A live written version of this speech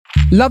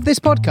Love this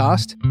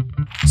podcast?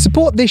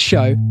 Support this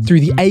show through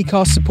the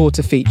Acast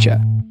supporter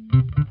feature.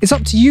 It's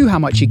up to you how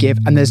much you give,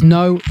 and there's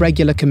no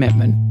regular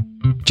commitment.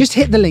 Just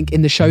hit the link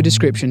in the show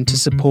description to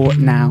support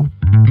now.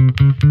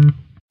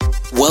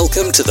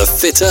 Welcome to the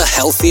Fitter,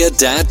 Healthier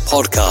Dad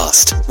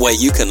podcast, where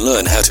you can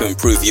learn how to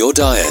improve your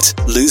diet,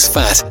 lose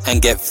fat, and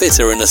get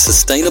fitter in a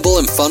sustainable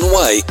and fun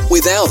way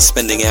without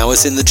spending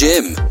hours in the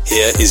gym.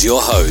 Here is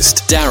your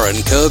host,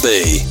 Darren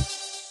Kirby.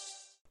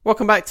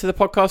 Welcome back to the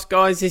podcast,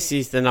 guys. This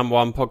is the number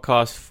one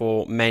podcast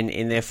for men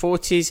in their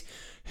 40s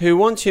who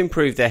want to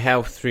improve their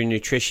health through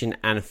nutrition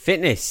and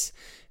fitness.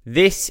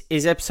 This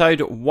is episode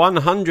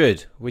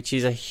 100, which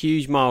is a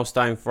huge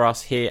milestone for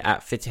us here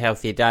at Fitter,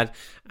 Healthier Dad,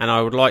 and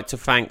I would like to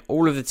thank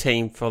all of the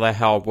team for their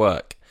hard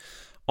work.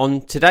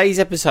 On today's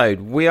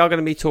episode, we are going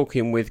to be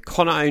talking with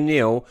Connaire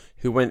ONeil,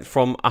 who went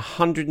from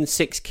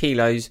 106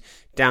 kilos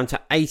down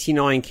to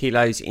 89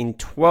 kilos in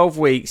 12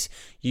 weeks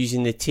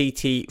using the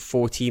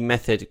TT40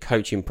 method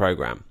coaching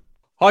program.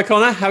 Hi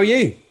Connaire, how are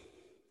you?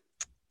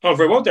 Oh,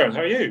 very well, Darren.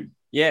 How are you?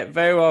 Yeah,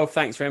 very well.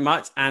 Thanks very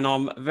much. And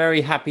I'm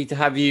very happy to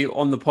have you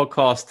on the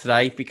podcast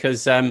today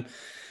because I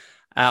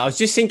was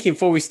just thinking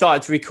before we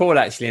started to record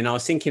actually, and I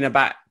was thinking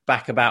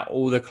back about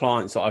all the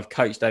clients that I've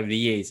coached over the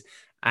years.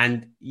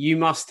 And you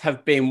must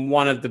have been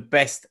one of the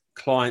best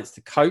clients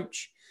to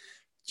coach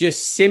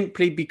just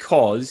simply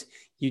because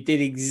you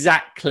did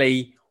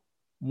exactly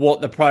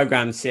what the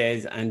program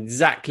says and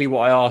exactly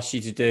what I asked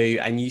you to do,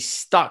 and you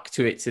stuck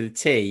to it to the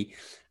T.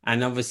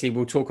 And obviously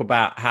we'll talk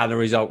about how the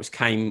results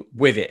came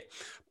with it.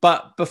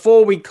 But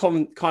before we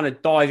kind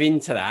of dive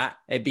into that,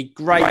 it'd be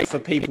great for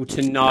people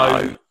to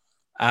know,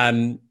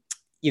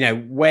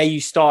 where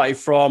you started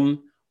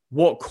from,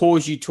 what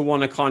caused you to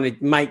want to kind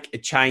of make a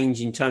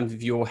change in terms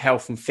of your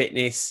health and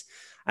fitness,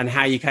 and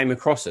how you came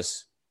across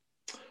us.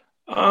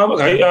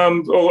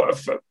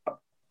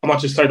 I might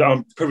just say that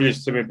I'm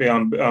privileged to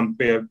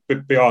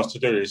be asked to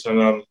do this,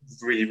 and I'm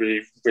really,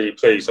 really, really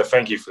pleased. So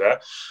thank you for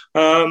that.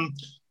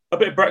 A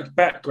bit of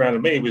background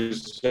of me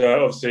was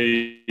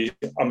obviously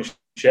I'm a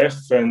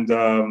chef, and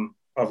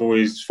I've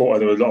always thought I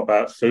knew a lot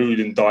about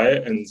food and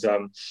diet. And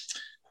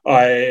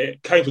I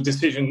came to a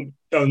decision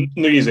on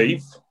New Year's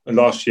Eve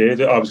last year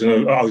that I was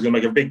going to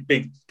make a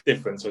big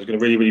difference. I was going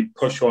to really, really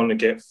push on and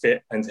get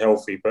fit and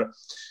healthy, but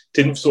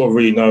didn't sort of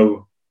really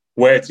know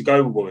where to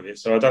go with it.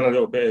 So I've done a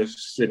little bit of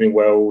Slimming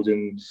World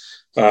and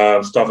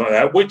stuff like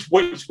that, which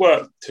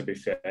worked, to be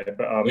fair,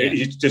 but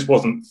it just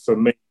wasn't for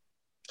me.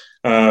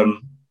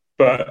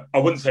 But I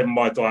wouldn't say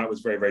my diet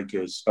was very, very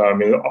good.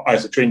 I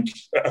used to drink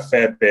a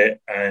fair bit,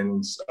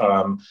 and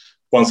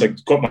once I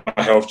got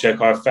my health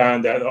check, I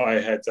found out that I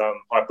had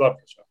high blood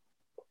pressure.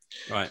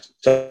 Right.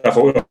 So I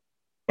thought,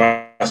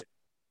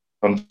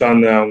 I'm done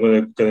now. I'm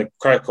going to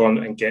crack on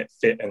and get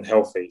fit and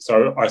healthy.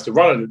 So I used to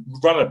run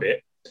a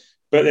bit.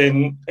 But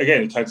then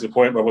again, it came to the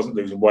point where I wasn't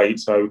losing weight.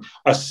 So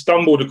I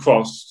stumbled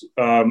across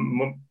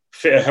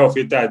Fitter,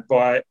 Healthier Dad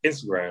by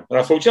Instagram. And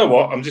I thought, you know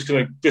what? I'm just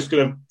gonna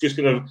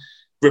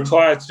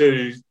reply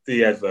to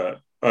the advert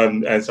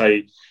and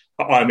say,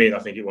 I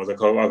think it was. I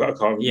can't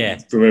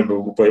remember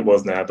what it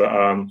was now. But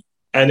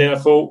and then I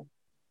thought,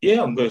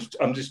 I'm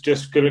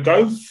just gonna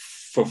go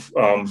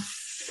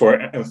for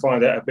it and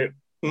find out a bit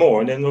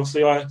more. And then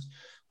obviously I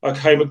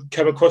came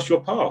across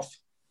your path.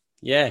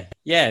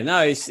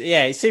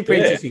 It's super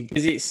interesting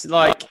because it's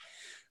like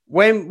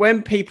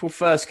when people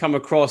first come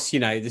across,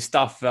 the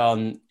stuff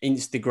on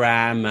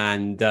Instagram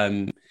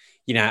and,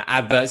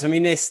 adverts. I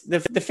mean,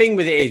 the thing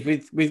with it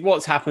is with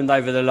what's happened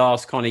over the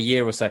last kind of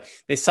year or so,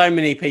 there's so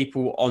many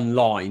people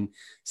online,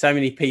 so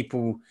many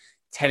people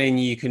telling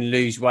you can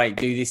lose weight,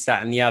 do this,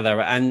 that, and the other.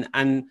 And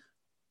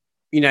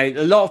a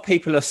lot of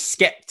people are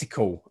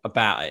skeptical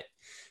about it.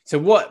 So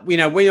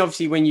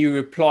when you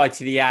replied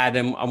to the ad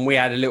and we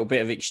had a little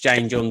bit of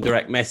exchange on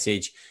direct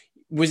message,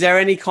 was there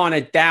any kind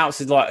of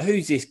doubts of like,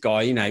 who's this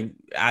guy,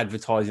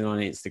 advertising on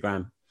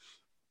Instagram?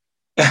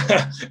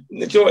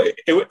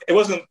 It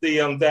wasn't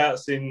the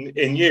doubts in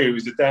you, it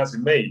was the doubts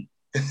in me.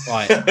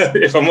 Right.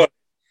 If I'm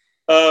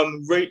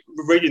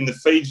reading the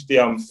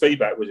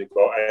feedback which I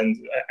got, and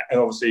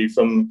obviously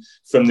from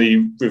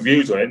the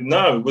reviews on it,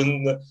 no,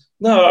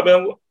 I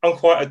mean, I'm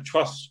quite a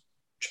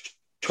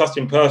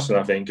trusting person,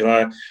 I think,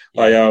 and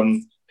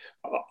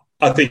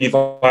I think if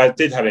I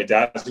did have any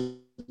doubts, it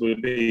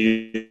would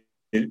be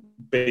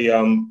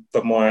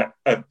my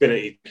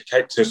ability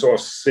to sort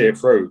of see it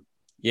through.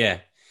 Yeah.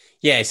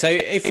 So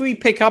if we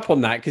pick up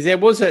on that, because there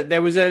was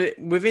a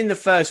within the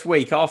first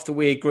week after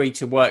we agreed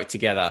to work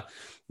together,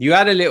 you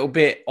had a little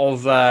bit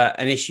of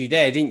an issue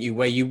there, didn't you?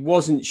 Where you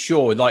wasn't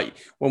sure, like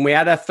when we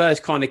had our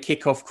first kind of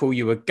kickoff call,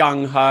 you were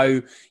gung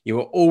ho, you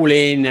were all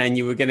in, and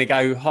you were going to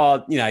go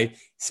hard,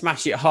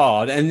 smash it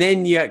hard, and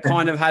then you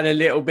kind of had a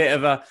little bit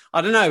of a, I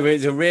don't know,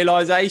 it's a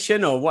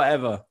realization or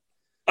whatever.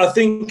 I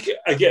think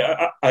again,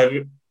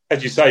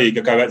 as you say, you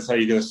go back to say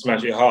you're going to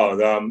smash it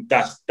hard.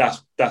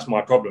 That's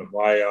my problem.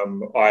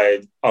 I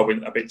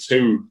went a bit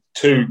too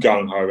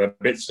gung ho, a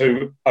bit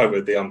too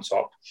over the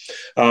top.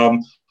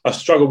 I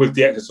struggled with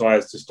the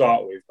exercise to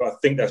start with, but I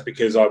think that's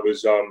because I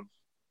was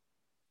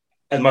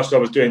as much as I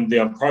was doing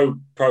the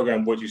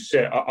program, what you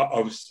said, I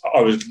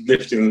was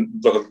lifting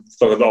like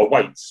a lot of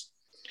weights,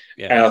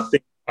 and I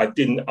think I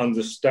didn't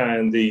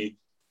understand the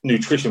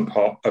nutrition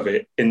part of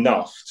it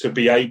enough to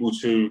be able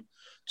to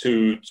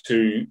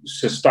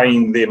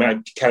sustain the amount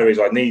of calories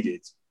I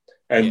needed,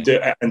 and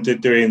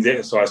doing the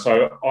exercise.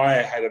 So I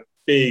had a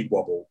big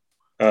wobble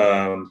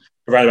around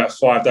about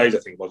 5 days, I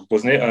think,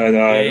 wasn't it? And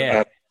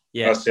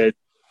I said,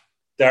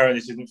 Darren,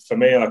 this isn't for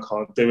me. I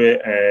can't do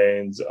it,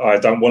 and I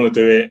don't want to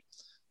do it.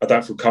 I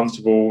don't feel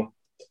comfortable.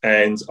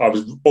 And I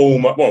was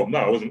almost, well, no,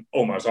 I wasn't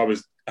almost. I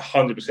was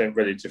 100%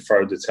 ready to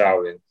throw the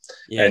towel in,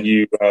 and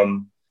you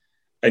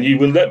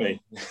wouldn't let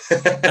me.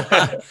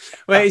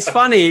 Well, it's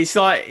funny. It's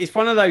like, it's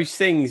one of those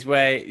things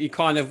where you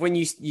kind of, when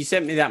you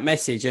sent me that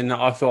message, and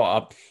I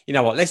thought, you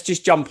know what, let's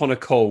just jump on a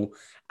call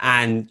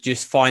and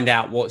just find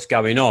out what's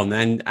going on.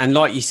 And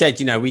like you said,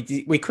 you know,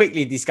 we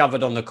quickly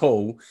discovered on the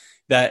call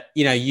that,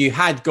 you know, you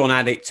had gone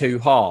at it too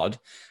hard.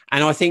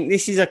 And I think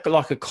this is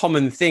like a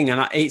common thing.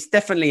 And it's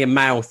definitely a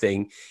male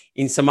thing,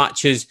 in so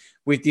much as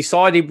we've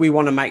decided we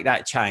want to make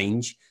that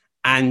change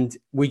and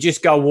we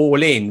just go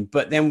all in.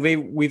 But then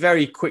we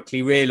very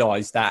quickly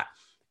realize that,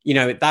 you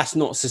know, that's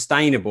not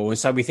sustainable. And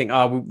so we think,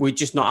 we're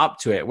just not up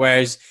to it.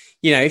 Whereas,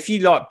 you know, if you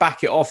like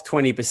back it off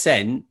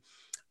 20%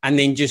 and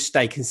then just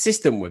stay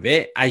consistent with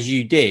it, as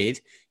you did,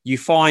 you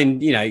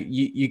find, you know,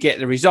 you get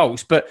the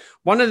results. But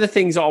one of the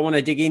things that I want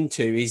to dig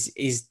into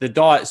is the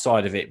diet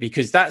side of it,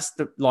 because that's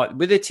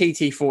with the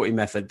TT40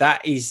 method,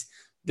 that is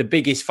the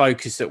biggest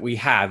focus that we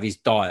have, is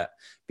diet,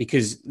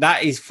 because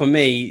that is, for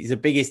me, the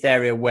biggest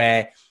area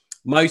where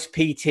most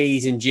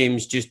PTs and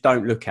gyms just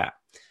don't look at.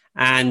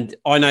 And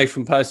I know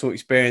from personal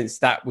experience,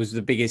 that was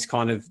the biggest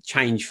kind of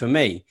change for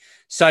me.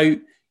 So,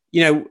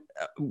 you know,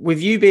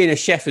 with you being a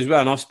chef as well,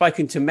 and I've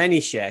spoken to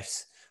many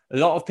chefs, a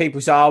lot of people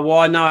say, well,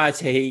 I know how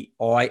to eat,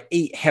 or I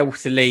eat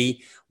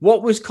healthily.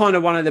 What was kind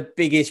of one of the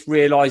biggest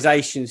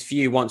realizations for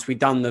you once we'd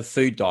done the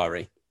food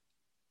diary?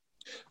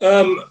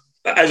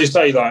 As you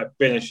say, like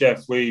being a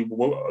chef, I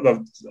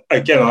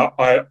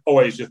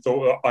always just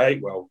thought I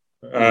ate well.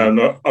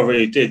 I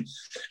really did.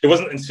 It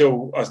wasn't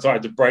until I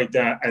started to break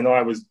down, and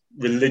I was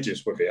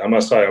religious with it. I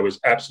must say, I was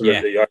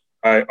absolutely,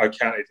 I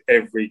counted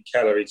every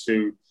calorie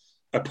to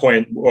a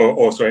point,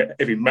 or sorry,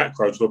 every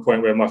macro to a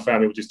point where my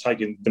family were just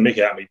taking the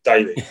mickey out of me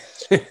daily.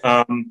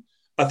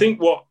 I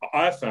think what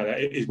I found out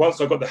is,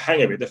 once I got the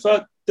hang of it,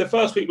 the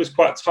first week was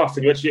quite tough,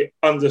 and you actually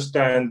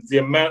understand the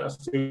amount of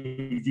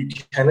food you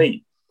can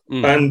eat.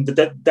 And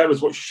that was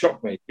what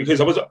shocked me,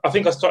 because I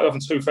think I started off on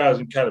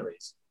 2,000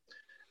 calories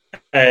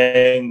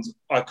and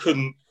I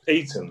couldn't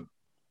eat them.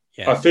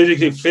 I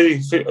physically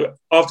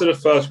after the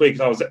first week,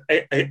 and I was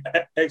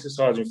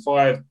exercising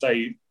 5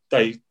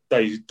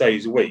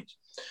 days a week.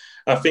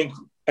 I think,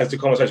 as the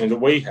conversation that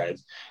we had,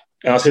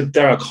 and I said,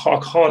 Darren, I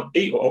can't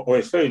eat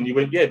oily food. And you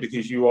went, yeah,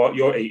 because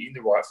you're eating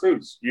the right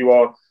foods.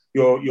 You're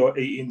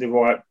eating the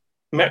right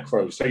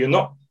macros. So you're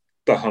not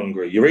the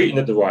hungry. You're eating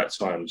at the right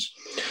times.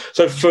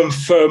 So for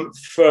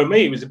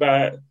me, it was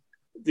about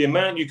the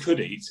amount you could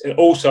eat, and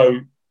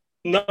also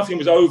nothing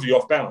was overly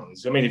off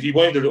balance. I mean, if you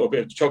wanted a little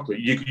bit of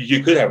chocolate,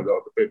 you could have a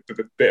little bit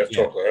of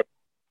chocolate.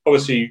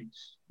 Obviously,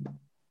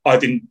 I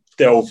didn't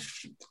delve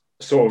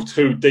sort of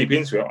too deep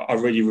into it. I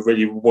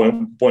really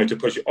wanted to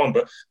push it on,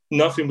 but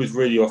nothing was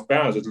really off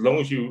balance as long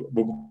as you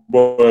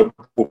were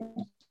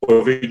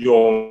within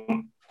your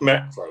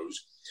macros.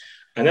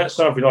 And that's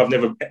something I've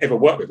never ever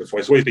worked with before.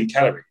 It's always been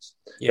calories.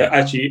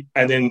 Actually,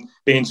 and then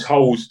being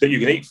told that you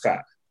can eat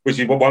fat, which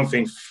is one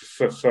thing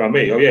for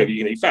me. Oh yeah,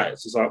 you can eat fat.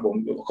 It's like,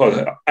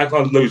 well, I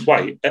can't lose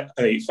weight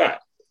and eat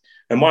fat.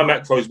 And my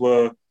macros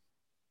were,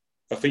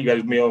 I think you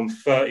had me on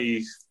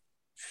 40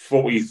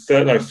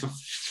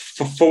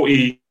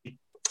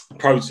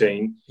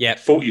 protein,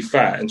 40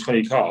 fat, and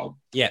 20 carb.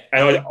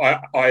 And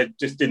I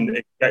just didn't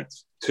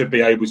expect to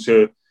be able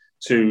to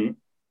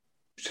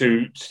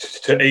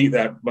eat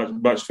that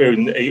much food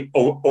and eat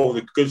all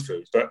the good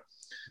foods. But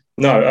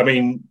no, I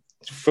mean,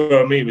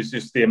 for me, it was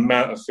just the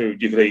amount of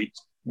food you could eat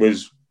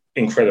was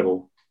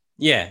incredible.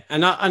 Yeah,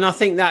 and I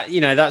think that,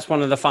 you know, that's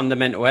one of the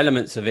fundamental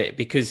elements of it,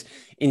 because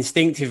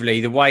instinctively,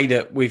 the way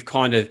that we've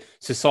kind of,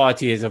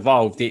 society has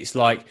evolved, it's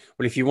like,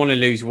 well, if you want to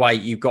lose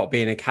weight, you've got to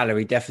be in a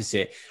calorie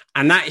deficit.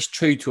 And that is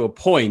true to a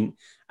point.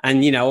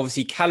 And, you know,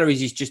 obviously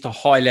calories is just a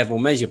high level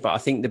measure. But I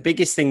think the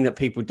biggest thing that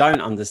people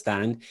don't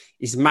understand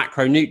is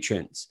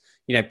macronutrients,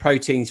 you know,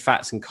 proteins,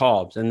 fats and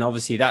carbs. And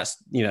obviously that's,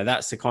 you know,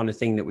 that's the kind of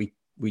thing that we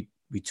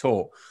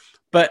taught.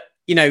 But,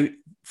 you know,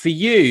 for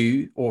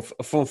you, or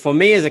for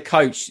me as a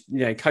coach, you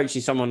know,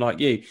 coaching someone like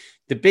you,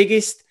 the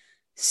biggest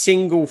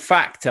single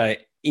factor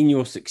in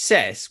your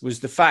success was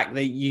the fact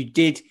that you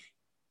did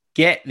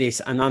get this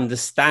and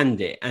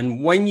understand it.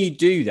 And when you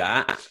do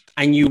that,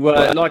 and you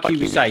were, like you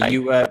would say,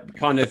 you were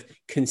kind of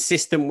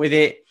consistent with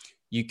it,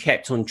 you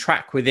kept on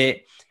track with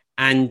it,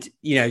 and,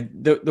 you know,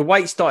 the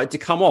weight started to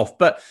come off.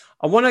 But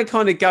I want to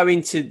kind of go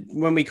into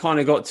when we kind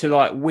of got to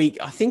like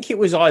I think it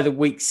was either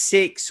week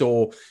 6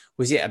 or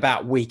was it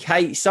about week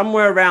 8,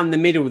 somewhere around the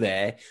middle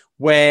there,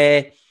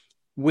 where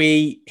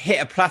we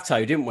hit a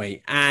plateau, didn't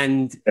we?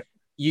 And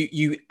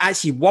you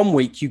actually 1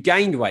 week you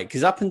gained weight,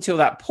 because up until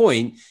that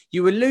point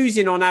you were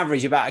losing on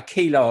average about a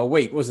kilo a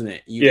week, wasn't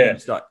it?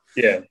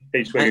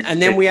 Each week.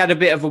 And then we had a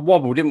bit of a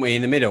wobble, didn't we,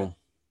 in the middle?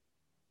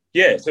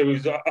 Yeah, so it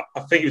was. I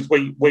think it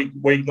was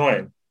week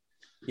 9.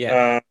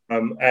 Yeah,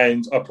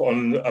 and I put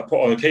on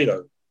a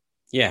kilo.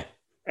 Yeah,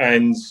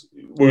 and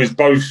we was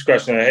both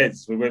scratching our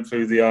heads. We went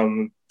through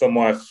the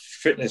my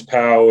Fitness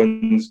Pal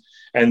and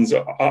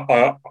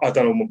I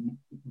done all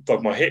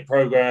my HIIT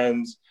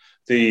programs,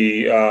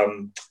 the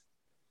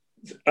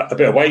a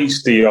bit of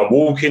weights, the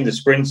walking, the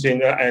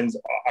sprinting, and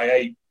I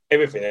ate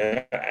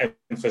everything. And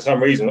for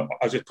some reason,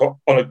 I just put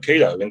on a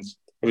kilo, and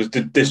it was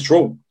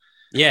distraught.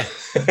 Yeah,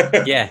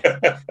 yeah,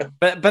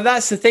 but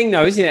that's the thing,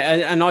 though, isn't it?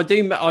 And I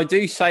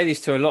do say this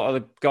to a lot of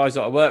the guys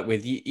that I work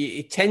with.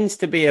 It tends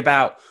to be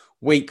about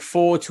week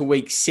 4 to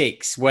week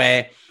 6,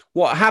 where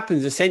what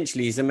happens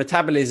essentially is the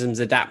metabolism's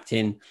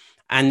adapting,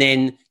 and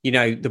then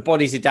the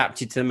body's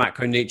adapted to the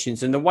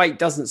macronutrients, and the weight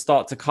doesn't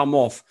start to come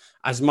off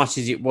as much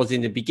as it was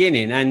in the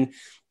beginning. And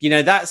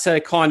that's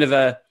a kind of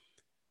a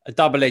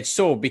double-edged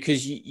sword,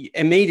 because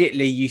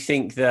immediately you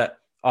think that,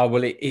 oh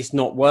well, it's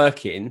not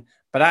working.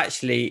 But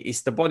actually,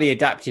 it's the body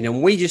adapting,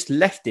 and we just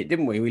left it,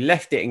 didn't we? We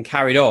left it and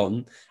carried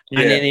on,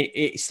 and then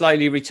it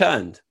slowly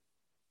returned.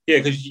 Yeah,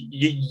 because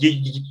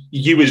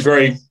you was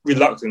very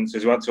reluctant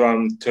as well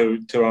to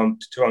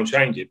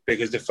change it,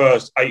 because the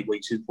first 8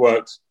 weeks it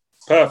worked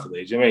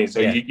perfectly. Do you know what I mean?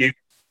 So you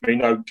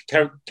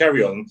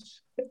carry on.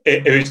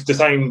 It was the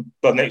same,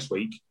 but next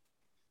week,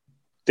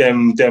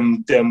 them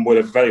would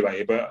have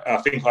evaluated. But I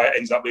think I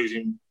ended up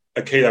losing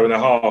 1.5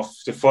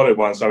 kilos to follow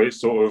one, so it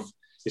sort of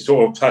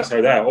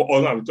plateaued out.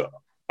 Or no,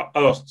 I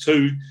lost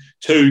two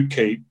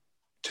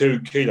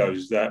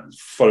kilos that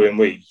following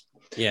week.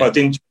 Yeah. But I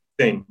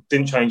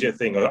didn't change a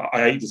thing.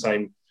 I ate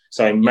the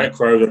same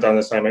macro. I've done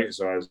the same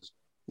exercise.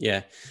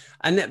 Yeah,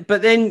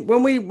 but then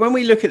when we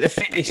look at the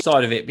fitness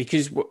side of it,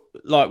 because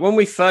like when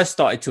we first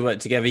started to work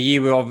together,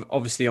 you were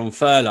obviously on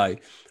furlough.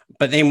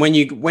 But then when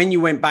you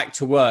went back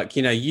to work,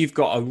 you've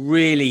got a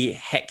really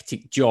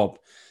hectic job,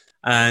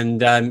 and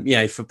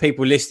for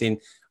people listening,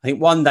 I think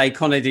one day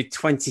Connor did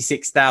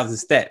 26,000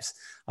 steps,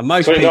 and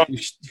most people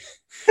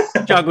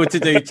struggle to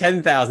do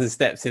 10,000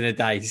 steps in a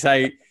day.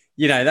 So,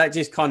 that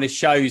just kind of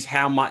shows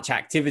how much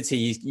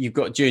activity you've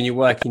got during your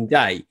working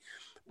day.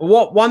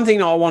 But one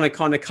thing I want to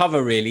kind of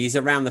cover really is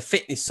around the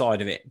fitness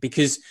side of it,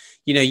 because,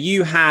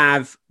 you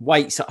have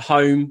weights at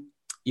home,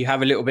 you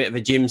have a little bit of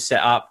a gym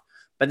set up,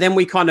 but then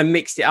we kind of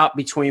mixed it up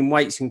between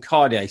weights and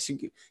cardio. So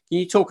can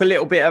you talk a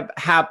little bit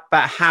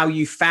about how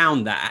you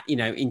found that,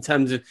 in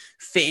terms of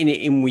fitting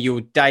it in with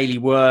your daily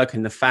work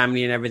and the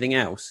family and everything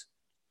else?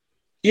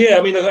 Yeah,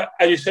 I mean,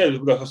 as you said,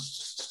 I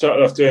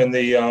started off doing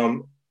the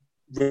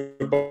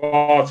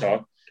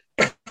Rebata,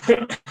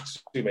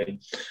 excuse me,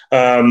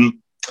 and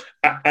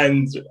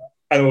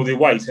all the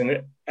weights,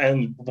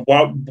 and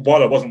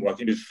while I wasn't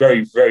working, it was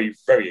very, very,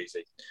 very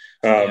easy.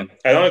 And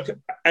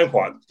I'm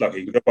quite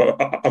lucky.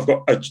 I've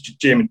got a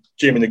gym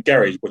in the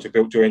garage, which I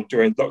built during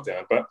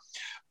lockdown. But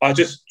I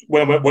just,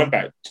 when I went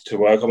back to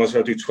work, I was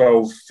going to do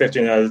 12,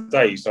 15 hours a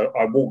day. So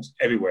I walked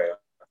everywhere.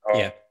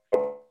 I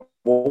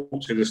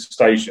walked to the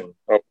station.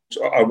 I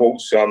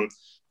walked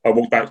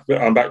back.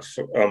 I'm back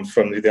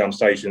from the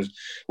stations.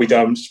 We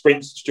done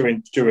sprints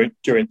during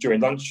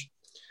lunch.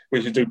 We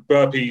used to do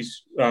burpees,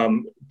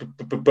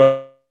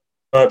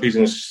 burpees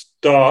and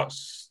star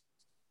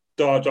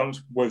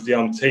jumps with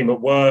the team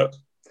at work,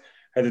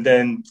 and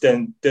then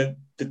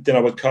I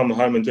would come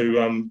home and do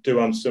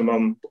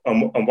some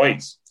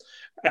weights.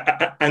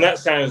 And that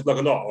sounds like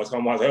a lot. I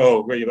might say,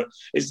 oh, really? But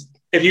it's,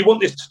 if you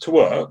want this to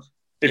work,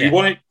 you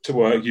want it to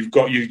work, you've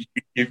got to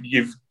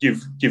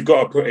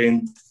put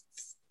in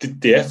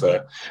the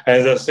effort. And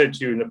as I said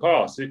to you in the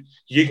past,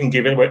 you can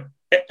give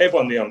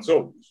everyone the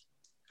tools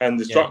and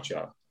the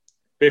structure.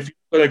 But if you're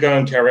going to go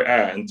and carry it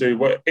out and do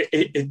what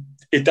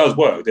it does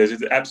work,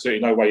 there's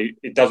absolutely no way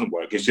it doesn't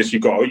work. It's just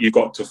you've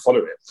got to follow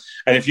it.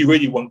 And if you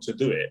really want to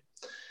do it,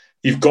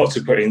 you've got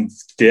to put in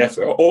the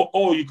effort,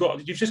 or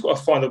you've just got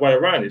to find a way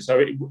around it. So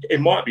it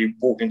might be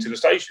walking to the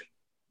station.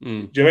 Do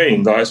you know what I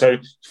mean? Like, so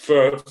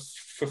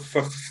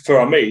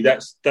for me,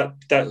 that's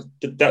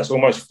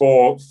almost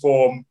four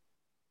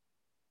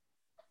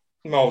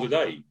miles a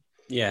day.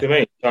 Yeah. Do you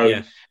know what I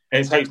mean? So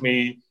and it takes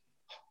me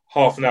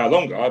half an hour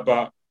longer,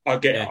 but I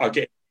get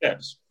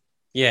steps.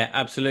 Yeah,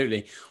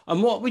 absolutely.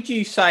 And what would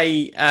you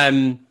say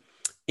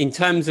in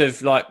terms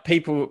of like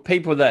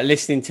people that are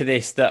listening to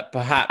this that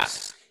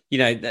perhaps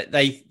that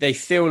they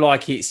feel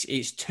like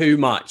it's too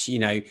much?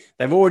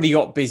 They've already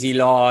got busy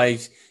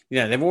lives.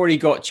 They've already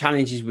got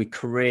challenges with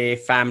career,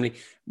 family.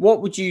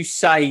 What would you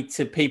say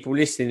to people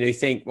listening who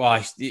think,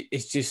 well,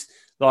 it's just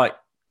like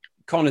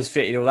Connor's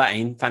fitted all that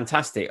in,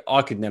 fantastic,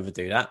 I could never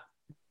do that?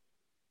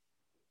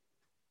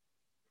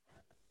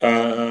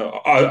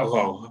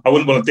 I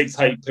wouldn't want to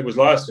dictate people's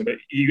lives, but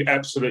you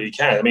absolutely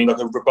can. I mean, like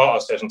a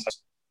Rebata session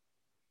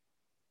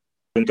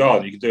in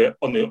garden, you can do it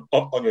on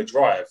your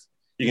drive.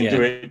 You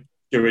can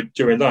do it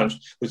during lunch.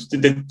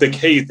 The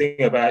key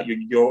thing about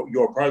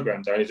your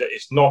program, Dan, is that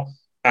it's not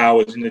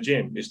hours in the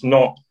gym. It's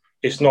not.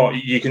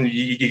 You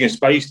can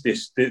space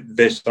this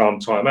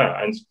time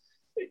out, and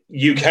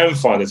you can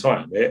find the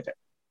time.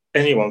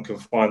 Anyone can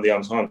find the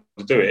time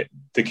to do it.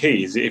 The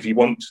key is if you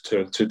want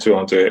to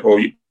do it,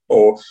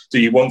 or do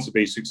you want to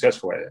be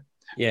successful at it?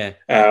 Yeah.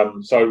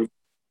 So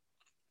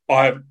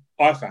I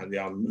found the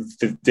time.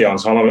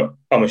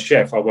 I'm a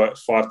chef. I work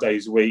 5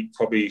 days a week,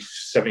 probably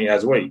 70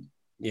 hours a week.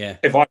 Yeah.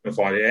 If I can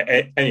find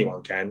it,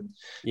 anyone can.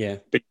 Yeah.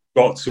 But you've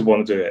got to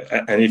want to do it.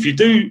 And if you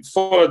do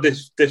follow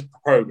this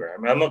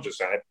program, and I'm not just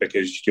saying it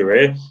because you're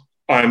here,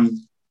 I'm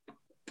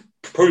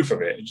proof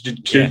of it.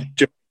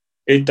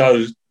 It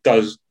does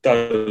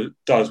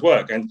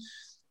work. And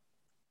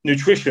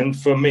nutrition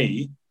for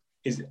me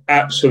is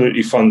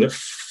absolutely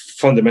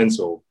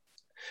fundamental.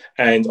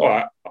 And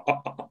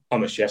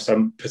I'm a chef,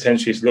 so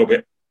potentially it's a little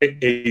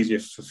bit easier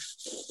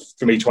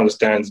for me to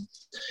understand.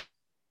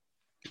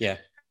 Yeah.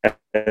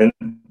 And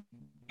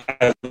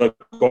as I've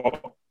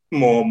got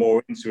more and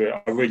more into it,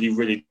 I really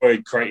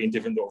enjoy creating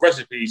different little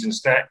recipes and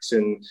snacks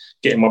and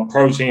getting my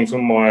protein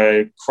from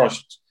my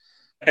crushed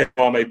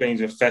edamame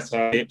beans and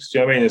feta chips, you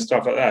know what I mean, and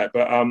stuff like that.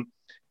 But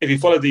if you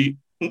follow the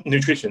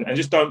nutrition and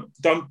just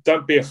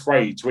don't be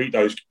afraid to eat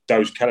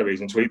those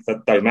calories and to eat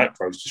those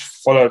macros,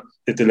 just follow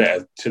the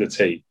letter to the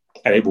T,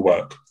 and it will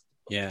work.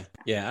 Yeah,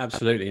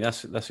 absolutely.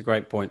 That's a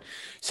great point.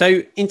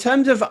 So in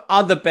terms of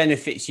other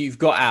benefits you've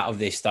got out of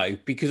this, though,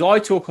 because I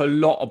talk a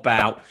lot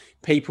about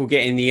people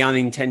getting the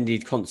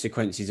unintended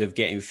consequences of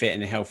getting fit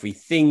and healthy,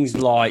 things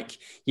like,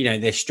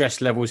 their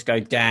stress levels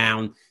go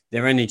down,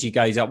 their energy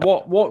goes up.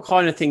 What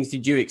kind of things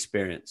did you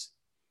experience?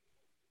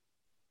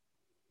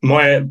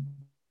 My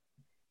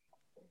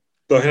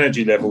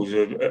energy levels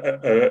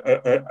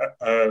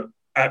are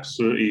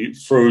absolutely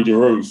through the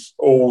roof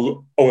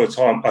all the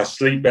time. I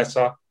sleep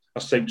better. I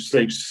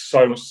sleep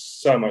so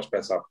much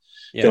better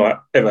than I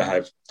ever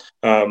have.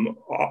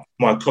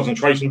 My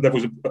concentration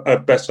levels are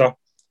better.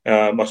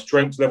 My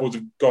strength levels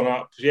have gone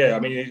up. Yeah, I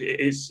mean,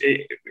 there's so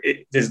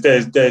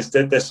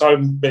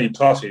many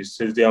pluses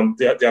to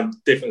the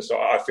difference that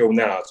I feel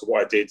now to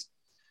what I did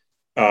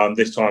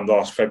this time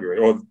last February,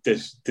 or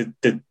this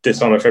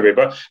time of February.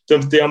 But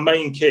the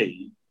main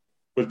key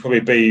would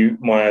probably be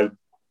my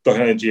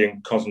energy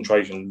and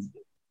concentration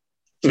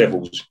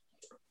levels.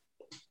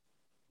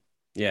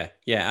 Yeah,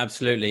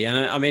 absolutely.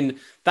 And I mean,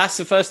 that's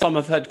the first time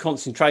I've heard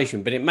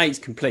concentration, but it makes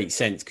complete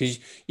sense because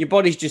your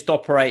body's just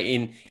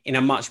operating in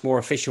a much more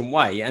efficient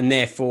way. And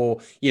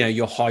therefore,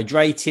 you're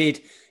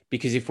hydrated,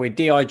 because if we're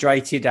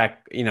dehydrated, our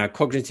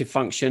cognitive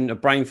function, our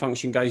brain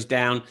function goes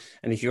down.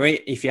 And if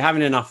you're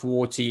having enough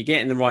water, you're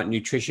getting the right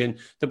nutrition,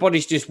 the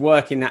body's just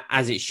working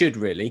as it should,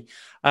 really.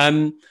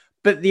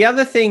 But the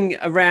other thing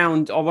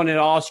around, I wanted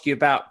to ask you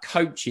about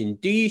coaching.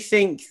 Do you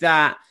think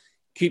that,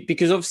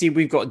 because obviously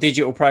we've got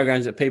digital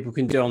programs that people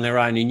can do on their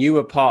own, and you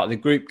were part of the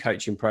group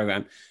coaching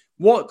program,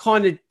 what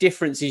kind of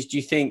differences do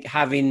you think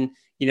having,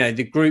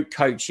 the group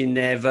coaching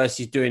there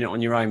versus doing it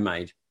on your own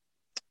made?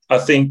 I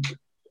think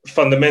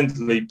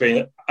fundamentally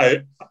being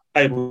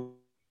able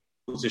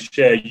to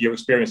share your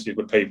experiences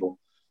with people,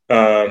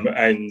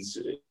 and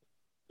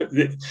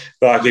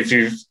like if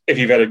you've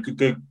had a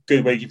good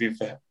week, if you've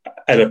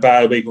had a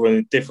bad week or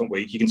a different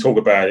week, you can talk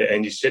about it,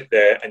 and you sit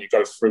there and you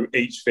go through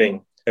each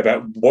thing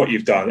about what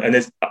you've done, and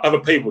there's other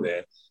people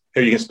there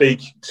who you can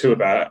speak to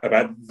about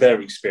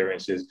their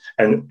experiences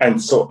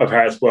and sort of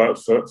how it's worked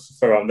for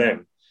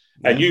them.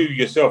 Yeah. And you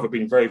yourself have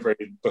been very,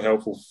 very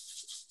helpful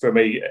for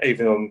me,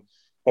 even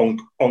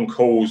on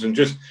calls, and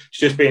just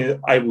being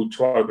able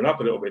to open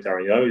up a little bit,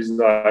 Darren. Is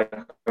like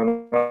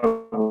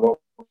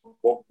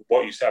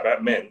what you said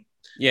about men.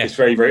 Yeah, it's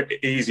very, very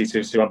easy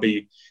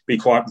to be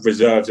quite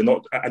reserved and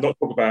not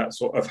talk about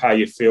sort of how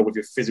you feel with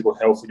your physical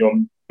health and your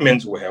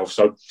mental health.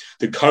 So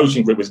the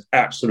coaching group was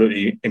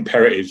absolutely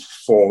imperative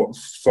for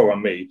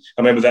me.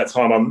 I remember that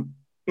time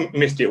I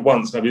missed it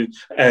once, and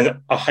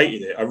I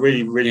hated it. I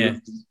really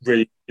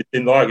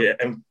didn't like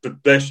it. And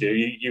but bless you,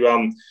 you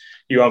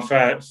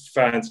found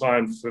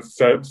time for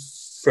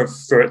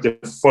it the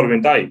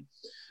following day.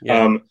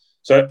 Yeah.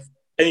 So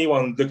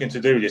anyone looking to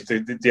do this,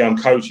 the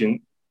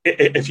coaching,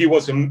 if you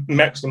want to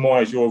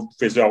maximise your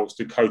results,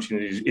 the coaching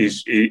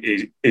is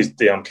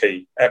the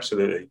key.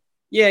 Absolutely.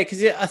 Yeah,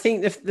 because I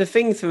think the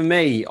thing for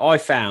me I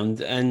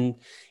found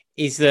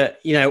is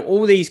that,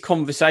 all these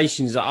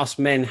conversations that us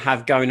men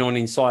have going on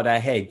inside our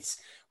heads,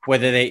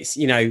 whether it's,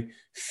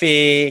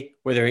 fear,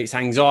 whether it's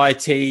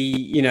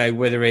anxiety,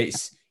 whether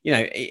it's,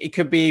 it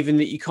could be even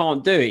that you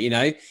can't do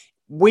it,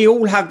 we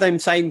all have them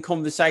same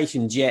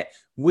conversations, yet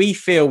we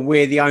feel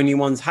we're the only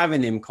ones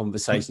having them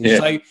conversations. Yeah.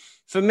 So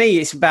for me,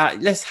 it's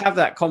about, let's have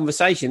that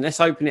conversation. Let's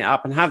open it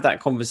up and have that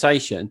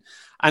conversation.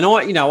 And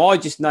I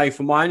just know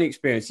from my own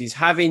experiences,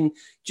 having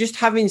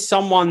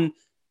someone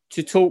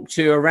to talk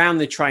to around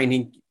the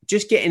training,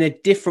 just getting a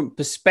different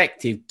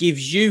perspective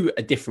gives you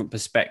a different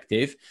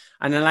perspective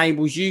and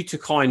enables you to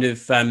kind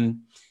of,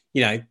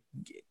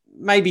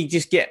 maybe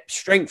just get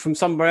strength from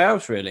somewhere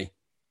else, really.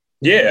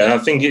 Yeah, and I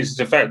think it's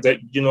the fact that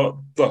you're not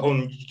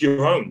on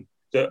your own.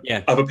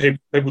 That other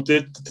people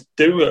do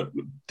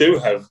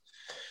have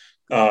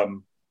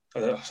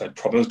I say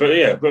problems, but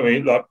yeah, I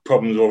mean, like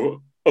problems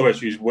or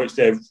issues which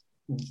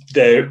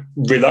they're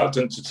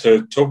reluctant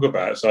to talk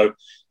about. So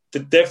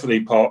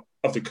definitely part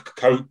of the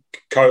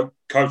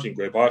coaching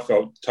group, I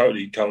felt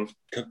totally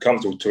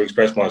comfortable to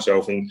express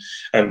myself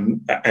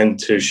and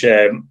to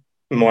share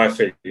my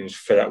feelings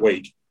for that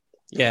week.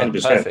 Yeah,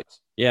 100%. perfect.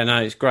 Yeah,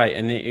 no, it's great,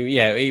 and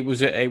it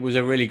was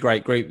a really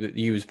great group that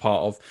you was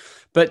part of.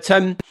 But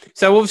so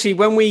obviously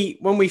when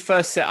we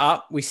first set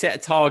up, we set a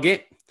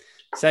target.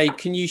 So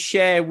can you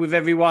share with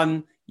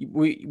everyone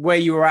where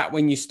you were at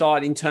when you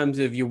started in terms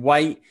of your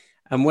weight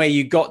and where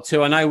you got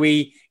to? I know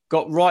we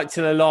got right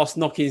to the last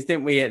knockings,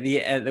 didn't we, at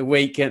the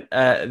week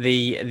at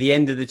the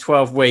end of the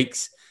 12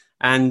 weeks?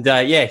 And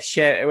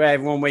share with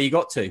everyone where you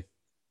got to.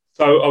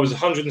 So I was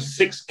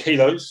 106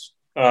 kilos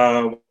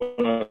when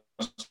I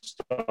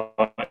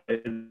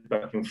started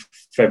back in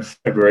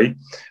February,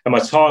 and my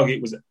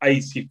target was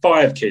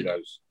 85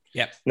 kilos.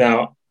 Yeah.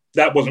 Now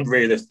that wasn't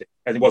realistic,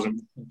 and it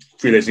wasn't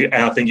realistic,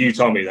 and I think you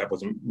told me that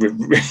wasn't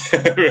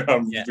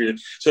realistic.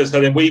 So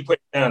then we put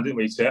it down, didn't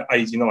we, to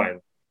 89?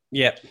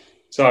 Yeah.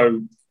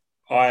 So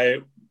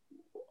I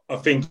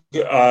think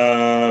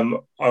I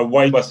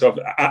weighed myself.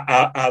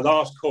 At our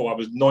last call, I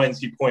was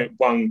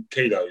 90.1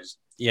 kilos.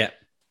 Yeah.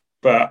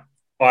 But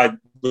I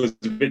was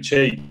a bit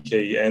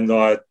cheeky, and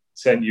I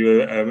sent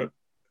you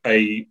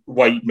a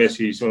weight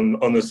message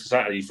on the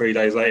Saturday 3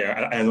 days later,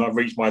 and I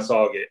reached my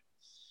target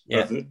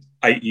of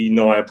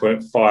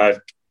 89.5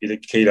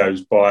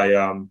 kilos by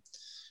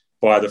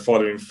the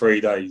following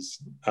 3 days,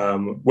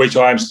 which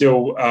I am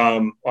still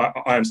now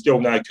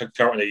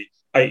currently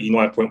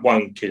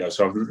 89.1 kilos.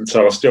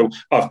 So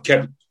I've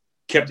kept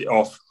it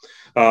off.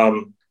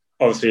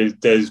 Obviously,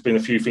 there's been a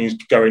few things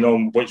going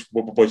on which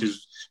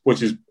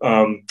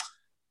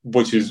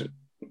is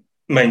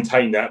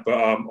maintain that, but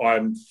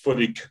I'm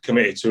fully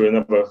committed to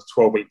another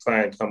 12-week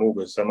plan come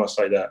August. I must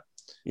say that.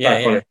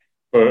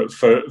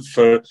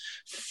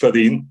 For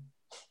the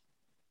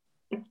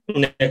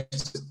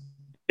next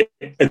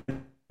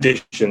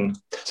edition.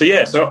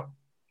 So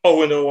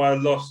all in all, I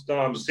lost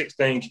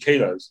 16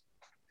 kilos.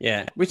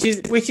 Yeah, which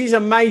is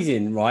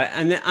amazing, right?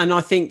 And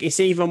I think it's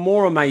even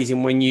more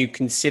amazing when you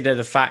consider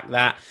the fact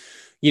that,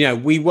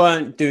 we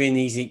weren't doing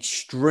these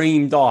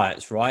extreme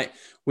diets, right?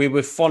 We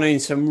were following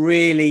some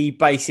really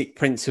basic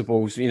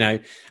principles,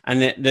 and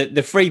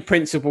the three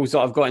principles that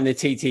I've got in the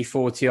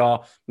TT40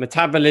 are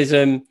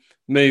metabolism,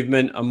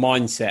 movement, and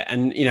mindset.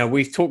 And,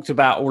 we've talked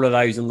about all of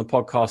those on the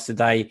podcast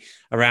today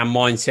around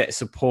mindset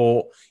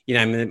support,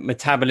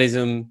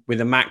 metabolism with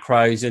the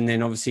macros, and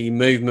then obviously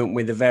movement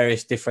with the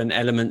various different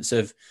elements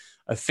of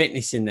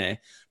fitness in there.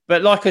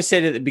 But like I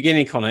said at the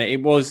beginning, Connor,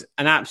 it was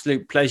an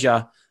absolute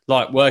pleasure,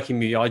 working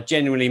with you. I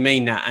genuinely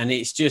mean that. And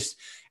it's just,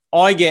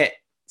 I get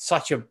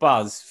such a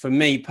buzz for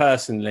me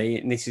personally,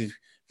 and this is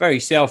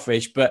very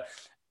selfish, but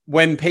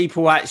when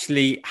people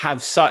actually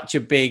have such a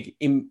big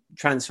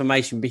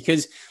transformation,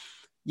 because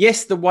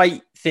yes, the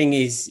weight thing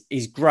is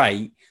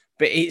great,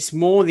 but it's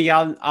more the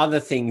other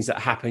things that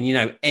happen,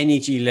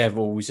 energy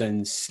levels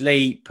and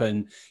sleep,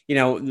 and,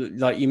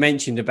 like you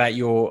mentioned about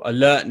your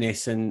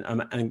alertness and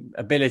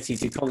ability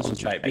to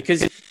concentrate,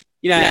 because,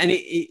 and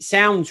it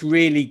sounds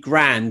really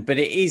grand, but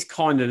it is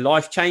kind of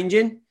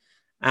life-changing.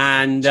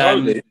 And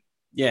totally.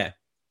 Yeah.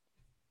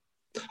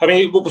 I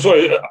mean,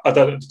 sorry, I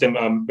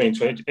didn't mean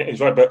to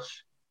interrupt, but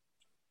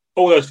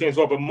all those things as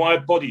well. But my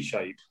body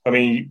shape, I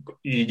mean,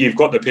 you've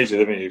got the picture,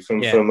 haven't you, from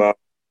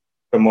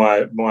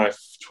my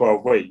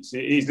 12 weeks?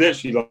 It's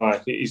literally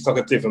it's like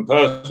a different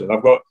person.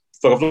 I've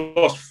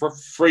lost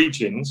 3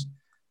 chins.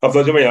 I've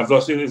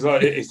lost.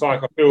 It's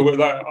like I feel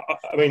like.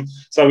 I mean,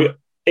 so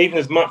even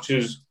as much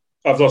as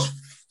I've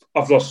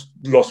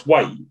lost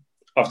weight,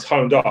 I've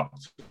toned up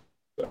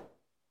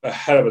a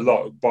hell of a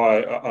lot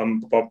by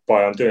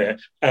doing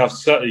it, and I've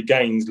certainly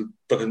gained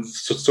the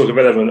sort of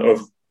element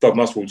of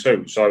muscle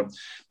too. So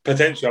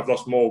potentially I've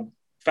lost more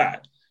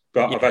fat,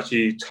 but I've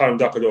actually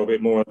toned up a little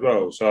bit more as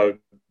well. So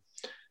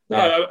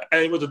and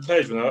it was a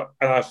pleasure,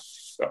 and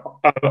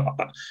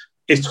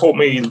it's taught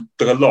me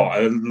a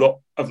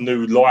lot of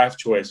new life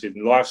choices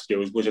and life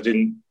skills which I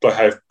didn't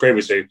have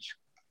previously.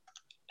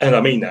 And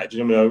I mean that. Do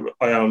you know what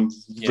I mean?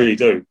 Really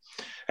do.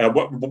 I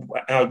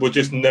would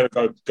just never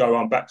go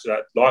on back to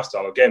that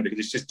lifestyle again, because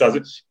it just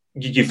doesn't.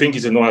 You think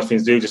it's a nice thing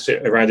to do, just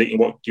sit around eating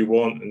what you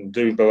want and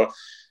do, but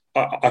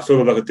I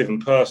feel like a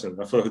different person.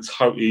 I feel like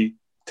a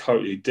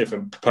totally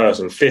different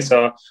person,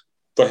 fitter,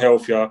 but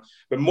healthier.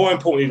 But more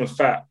importantly than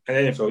fat and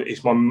anything,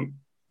 it's my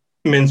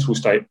mental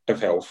state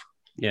of health.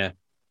 Yeah,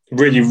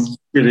 really,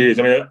 really is.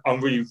 I mean, I'm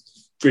really,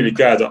 really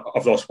glad that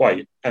I've lost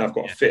weight and I've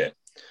got fit.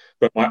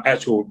 But my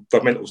actual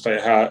mental state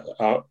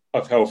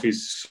of health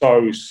is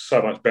so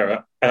much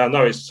better. And I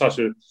know it's such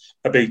a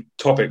big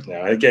topic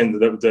now. And again,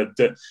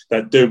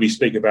 that do we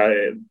speak about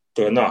it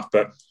enough?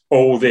 But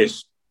all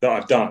this that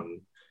I've done,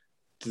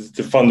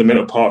 the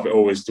fundamental part of it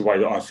all is the way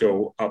that I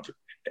feel up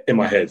in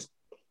my head.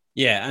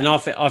 Yeah, and I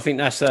think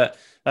that's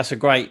a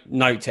great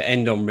note to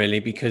end on, really,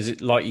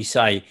 because like you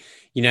say,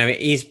 it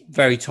is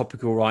very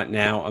topical right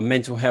now, and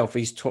mental health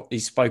is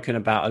spoken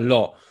about a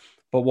lot.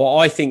 But what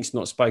I think is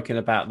not spoken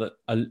about that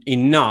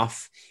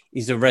enough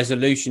is a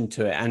resolution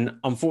to it. And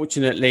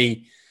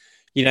unfortunately,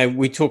 you know,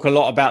 we talk a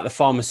lot about the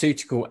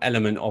pharmaceutical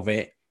element of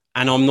it.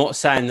 And I'm not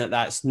saying that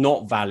that's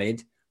not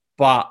valid,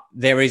 but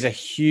there is a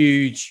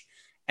huge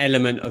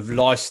element of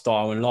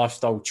lifestyle and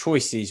lifestyle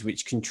choices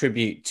which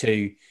contribute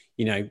to,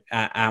 you know,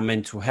 our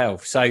mental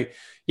health. So,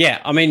 yeah,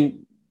 I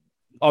mean,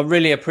 I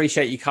really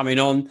appreciate you coming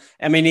on.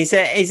 I mean, is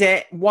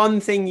there one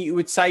thing you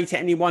would say to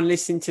anyone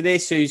listening to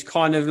this who's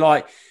kind of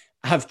like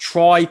have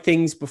tried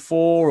things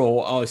before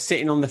or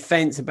sitting on the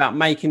fence about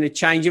making a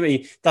change? I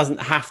mean, it doesn't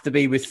have to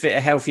be with Fitter,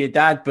 Healthier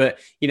Dad, but,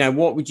 you know,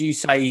 what would you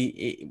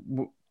say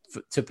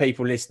to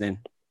people listening?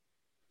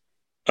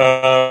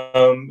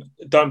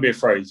 Don't be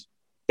afraid.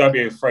 Don't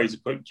be afraid to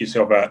put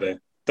yourself out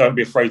there. Don't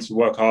be afraid to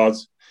work hard.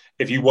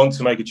 If you want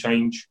to make a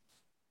change,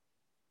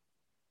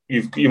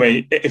 if you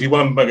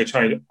want to make a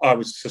change, I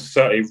would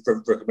certainly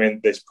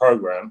recommend this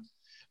program.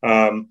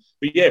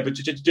 But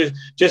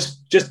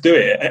just do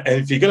it.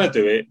 And if you're going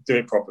to do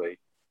it properly.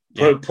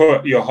 Yeah.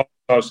 Put your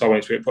whole soul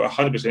into it. Put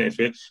 100%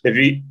 into it.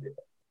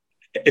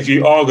 If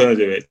you are going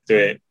to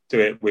do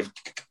it with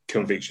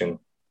conviction.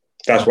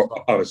 That's what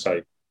I would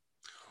say.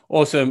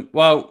 Awesome.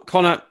 Well,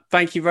 Connor,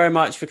 thank you very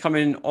much for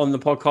coming on the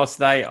podcast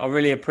today. I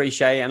really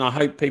appreciate it. And I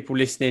hope people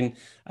listening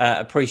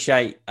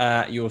appreciate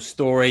your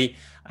story.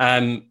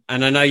 And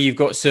I know you've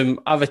got some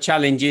other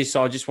challenges,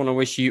 so I just want to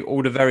wish you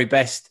all the very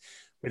best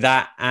with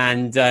that.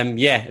 And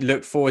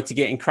look forward to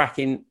getting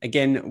cracking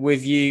again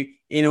with you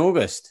in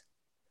August.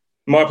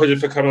 My pleasure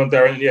for coming on,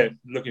 Darren. Yeah,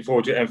 looking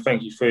forward to it. And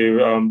thank you for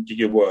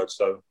your words.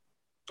 So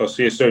I'll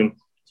see you soon.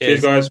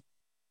 Cheers, guys.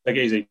 Take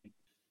it easy.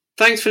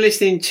 Thanks for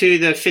listening to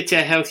the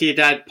Fitter, Healthier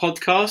Dad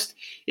podcast.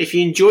 If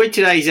you enjoyed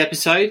today's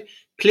episode,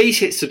 please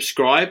hit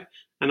subscribe.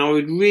 And I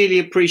would really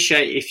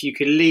appreciate if you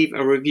could leave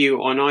a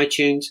review on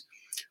iTunes.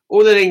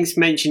 All the links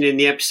mentioned in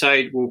the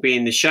episode will be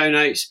in the show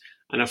notes,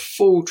 and a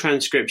full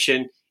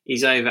transcription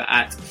is over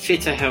at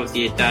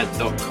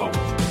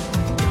fitterhealthierdad.com.